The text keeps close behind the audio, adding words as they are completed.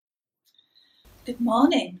Good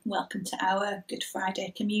morning. Welcome to our Good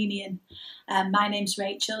Friday Communion. My name's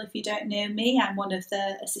Rachel. If you don't know me, I'm one of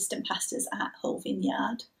the assistant pastors at Hull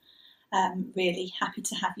Vineyard. Really happy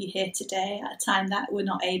to have you here today at a time that we're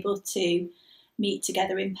not able to meet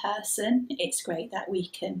together in person. It's great that we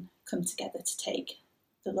can come together to take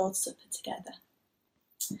the Lord's Supper together.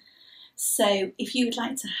 So if you would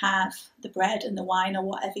like to have the bread and the wine or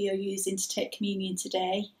whatever you're using to take communion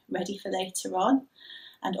today ready for later on,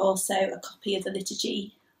 and also a copy of the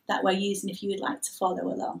liturgy that we're using if you would like to follow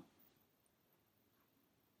along.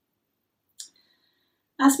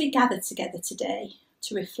 As we gather together today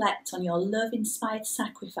to reflect on your love-inspired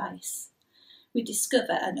sacrifice, we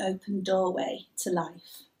discover an open doorway to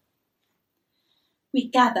life. We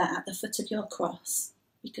gather at the foot of your cross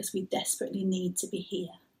because we desperately need to be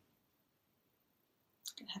here.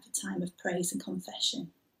 We can have a time of praise and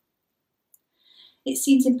confession. It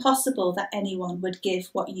seems impossible that anyone would give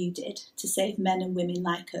what you did to save men and women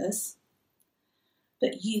like us,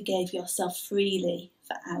 but you gave yourself freely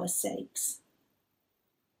for our sakes.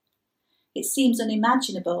 It seems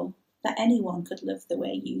unimaginable that anyone could love the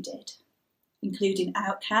way you did, including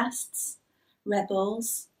outcasts,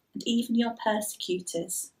 rebels, and even your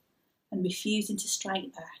persecutors, and refusing to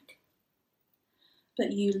strike back.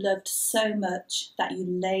 But you loved so much that you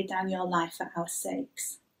laid down your life for our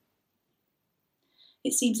sakes.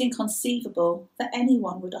 It seems inconceivable that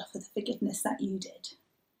anyone would offer the forgiveness that you did,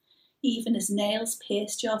 even as nails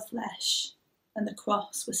pierced your flesh and the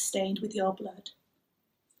cross was stained with your blood.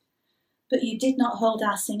 But you did not hold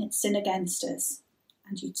our sin against us,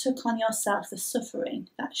 and you took on yourself the suffering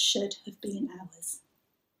that should have been ours.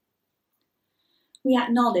 We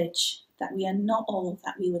acknowledge that we are not all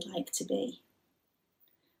that we would like to be.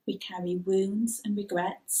 We carry wounds and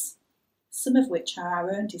regrets, some of which are our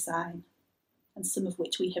own design, and some of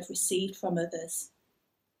which we have received from others.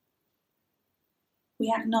 We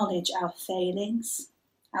acknowledge our failings,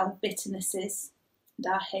 our bitternesses, and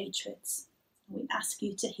our hatreds, and we ask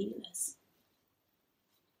you to heal us.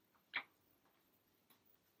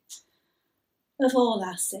 Of all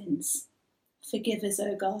our sins, forgive us,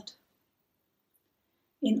 O God.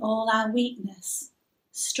 In all our weakness,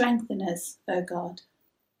 strengthen us, O God.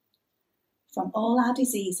 From all our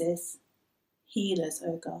diseases, heal us,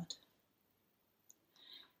 O God.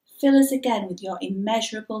 Fill us again with your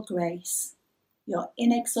immeasurable grace, your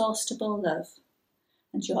inexhaustible love,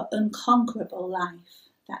 and your unconquerable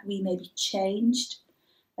life, that we may be changed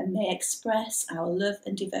and may express our love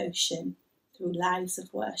and devotion through lives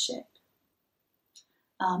of worship.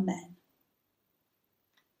 Amen.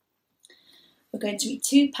 We're going to read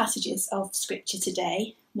two passages of Scripture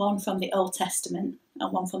today, one from the Old Testament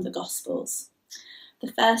and one from the Gospels.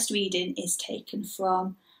 The first reading is taken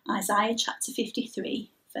from Isaiah chapter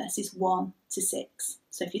 53, verses 1 to 6.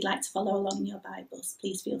 So if you'd like to follow along in your Bibles,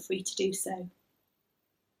 please feel free to do so.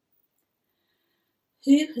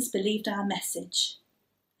 Who has believed our message,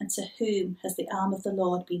 and to whom has the arm of the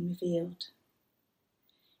Lord been revealed?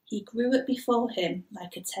 He grew up before him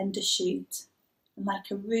like a tender shoot, and like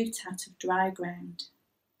a root out of dry ground.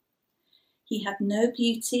 He had no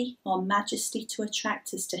beauty or majesty to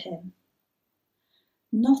attract us to him,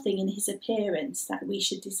 nothing in his appearance that we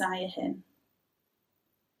should desire him.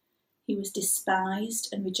 He was despised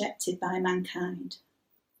and rejected by mankind,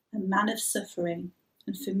 a man of suffering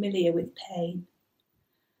and familiar with pain,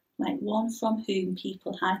 like one from whom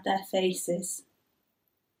people hide their faces.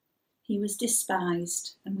 He was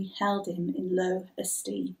despised, and we held him in low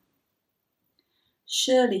esteem.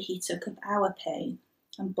 Surely he took up our pain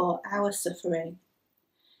and bore our suffering,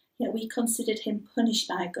 yet we considered him punished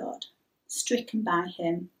by God, stricken by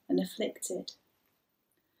him and afflicted.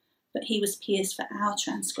 But he was pierced for our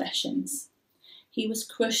transgressions. He was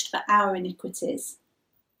crushed for our iniquities.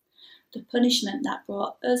 The punishment that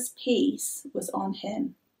brought us peace was on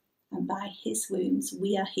him, and by his wounds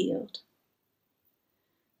we are healed.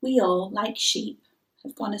 We all, like sheep,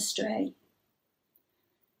 have gone astray.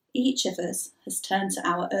 Each of us has turned to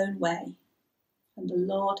our own way, and the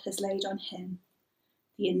Lord has laid on him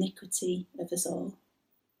the iniquity of us all.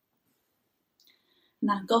 And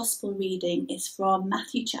our Gospel reading is from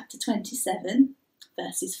Matthew chapter 27,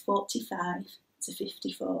 verses 45 to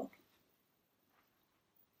 54.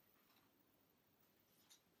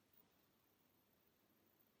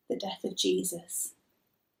 The death of Jesus.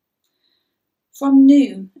 From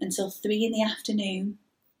noon until 3 in the afternoon,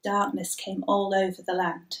 darkness came all over the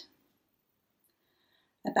land.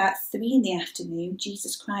 About 3 in the afternoon,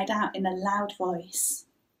 Jesus cried out in a loud voice,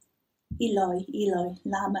 Eloi, Eloi,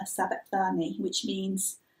 lama sabachthani, which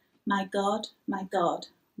means, my God,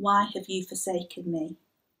 why have you forsaken me?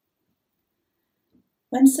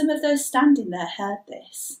 When some of those standing there heard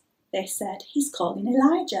this, they said, "He's calling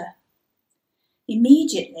Elijah."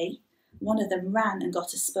 Immediately, one of them ran and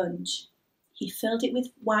got a sponge. He filled it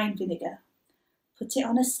with wine vinegar, put it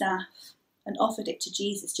on a staff, and offered it to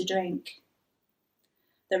Jesus to drink.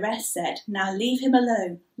 The rest said, "Now leave him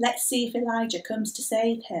alone. Let's see if Elijah comes to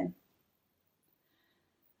save him."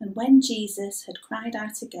 And when Jesus had cried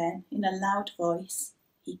out again in a loud voice,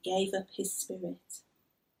 he gave up his spirit.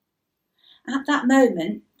 At that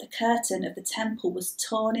moment, the curtain of the temple was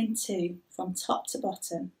torn in two from top to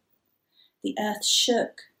bottom. The earth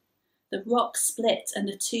shook, the rocks split, and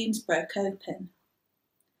the tombs broke open.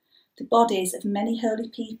 The bodies of many holy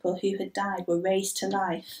people who had died were raised to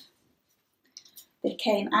life. They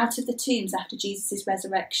came out of the tombs after Jesus'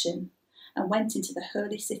 resurrection and went into the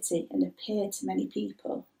holy city and appeared to many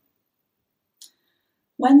people.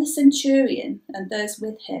 When the centurion and those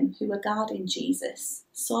with him who were guarding Jesus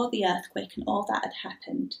saw the earthquake and all that had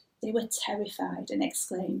happened, they were terrified and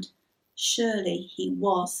exclaimed, "Surely he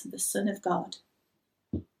was the Son of God."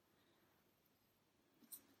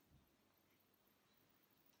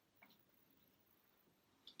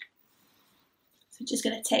 So we're just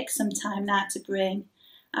going to take some time now to bring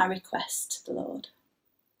our request to the Lord.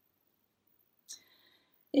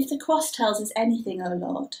 If the cross tells us anything, O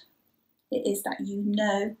Lord, it is that you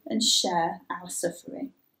know and share our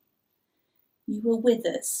suffering. You were with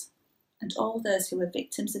us and all those who were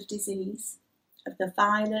victims of disease, of the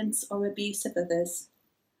violence or abuse of others,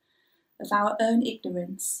 of our own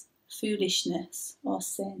ignorance, foolishness or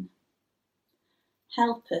sin.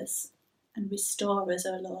 Help us and restore us,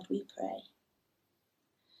 O Lord, we pray.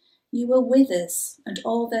 You were with us and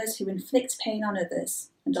all those who inflict pain on others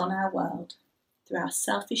and on our world, through our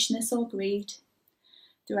selfishness or greed,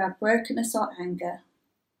 through our brokenness or anger,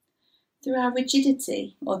 through our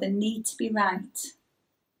rigidity or the need to be right.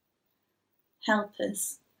 Help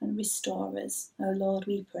us and restore us, O Lord,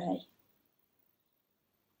 we pray.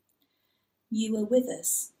 You are with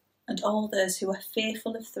us and all those who are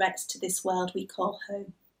fearful of threats to this world we call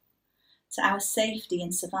home, to our safety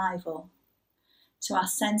and survival, to our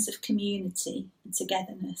sense of community and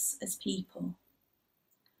togetherness as people.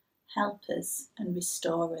 Help us and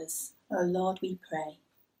restore us, O Lord, we pray.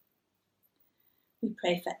 We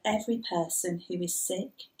pray for every person who is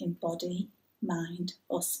sick in body, mind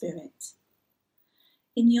or spirit.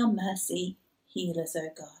 In your mercy, heal us, O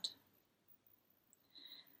God.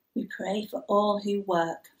 We pray for all who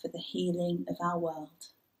work for the healing of our world.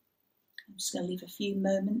 I'm just going to leave a few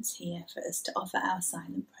moments here for us to offer our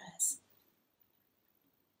silent prayers.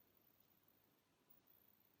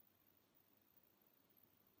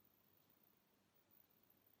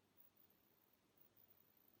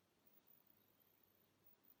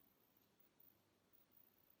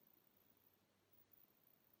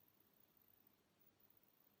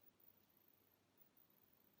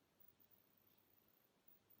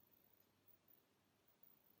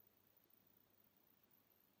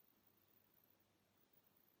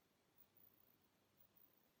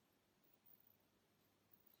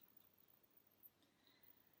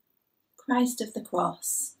 Christ of the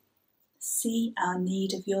cross, see our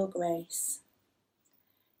need of your grace.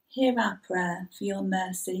 Hear our prayer for your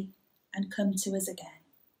mercy and come to us again,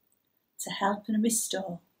 to help and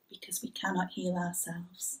restore because we cannot heal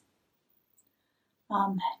ourselves.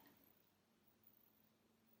 Amen.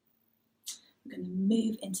 We're going to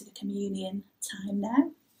move into the communion time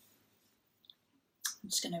now. I'm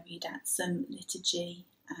just going to read out some liturgy,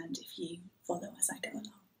 and if you follow as I go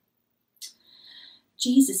along.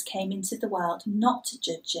 Jesus came into the world not to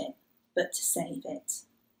judge it, but to save it.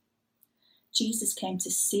 Jesus came to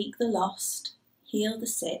seek the lost, heal the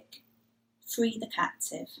sick, free the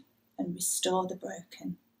captive, and restore the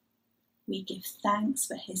broken. We give thanks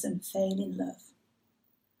for his unfailing love.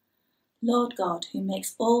 Lord God, who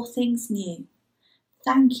makes all things new,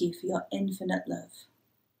 thank you for your infinite love.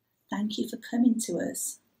 Thank you for coming to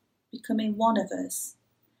us, becoming one of us,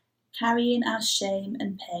 carrying our shame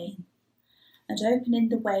and pain, and opening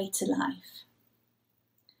the way to life.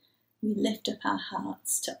 We lift up our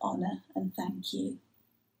hearts to honour and thank you.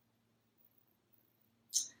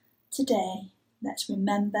 Today, let's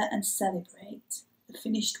remember and celebrate the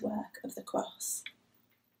finished work of the cross.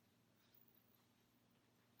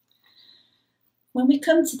 When we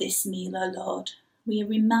come to this meal, O Lord, we are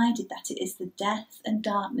reminded that it is the death and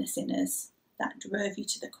darkness in us that drove you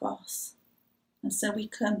to the cross. And so we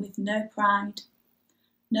come with no pride,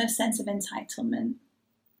 no sense of entitlement.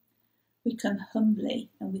 We come humbly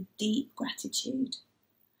and with deep gratitude,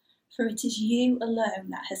 for it is you alone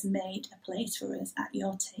that has made a place for us at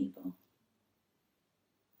your table.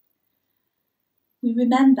 We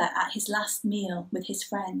remember at his last meal with his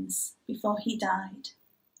friends before he died,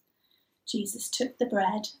 Jesus took the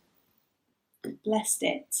bread, blessed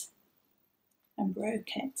it, and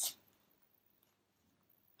broke it,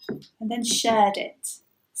 and then shared it,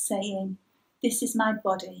 saying, "This is my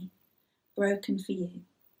body, broken for you.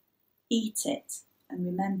 Eat it and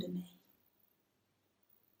remember me."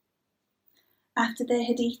 After they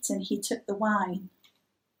had eaten, he took the wine,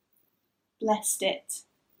 blessed it,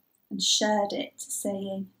 and shared it,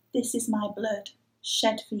 saying, "This is my blood,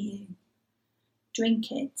 shed for you. Drink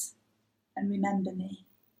it and remember me."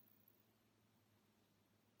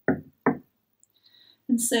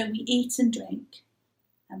 And so we eat and drink,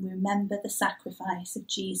 and we remember the sacrifice of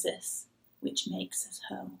Jesus, which makes us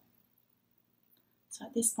whole. So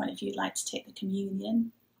at this point, if you'd like to take the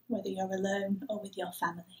communion, whether you're alone or with your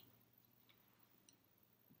family.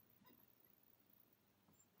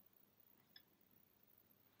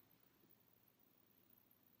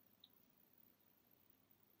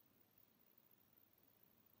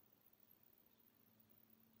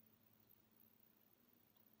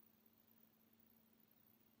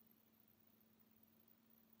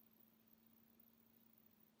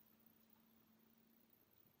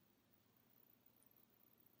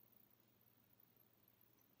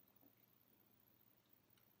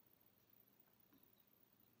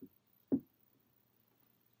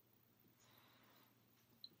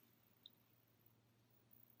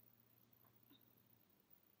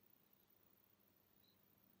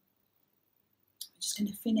 Just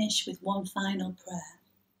going to finish with one final prayer.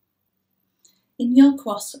 In your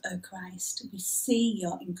cross, O Christ, we see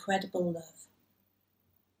your incredible love.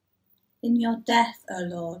 In your death, O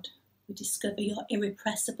Lord, we discover your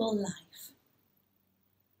irrepressible life.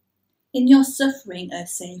 In your suffering, O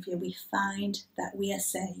Saviour, we find that we are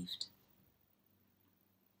saved.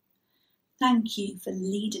 Thank you for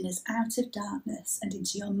leading us out of darkness and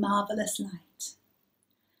into your marvellous light.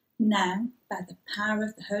 Now, by the power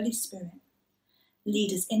of the Holy Spirit,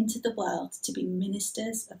 lead us into the world to be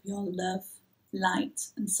ministers of your love,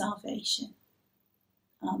 light and salvation.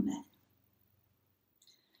 Amen.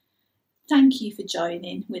 Thank you for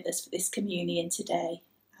joining with us for this communion today.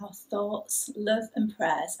 Our thoughts, love and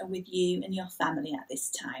prayers are with you and your family at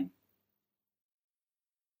this time.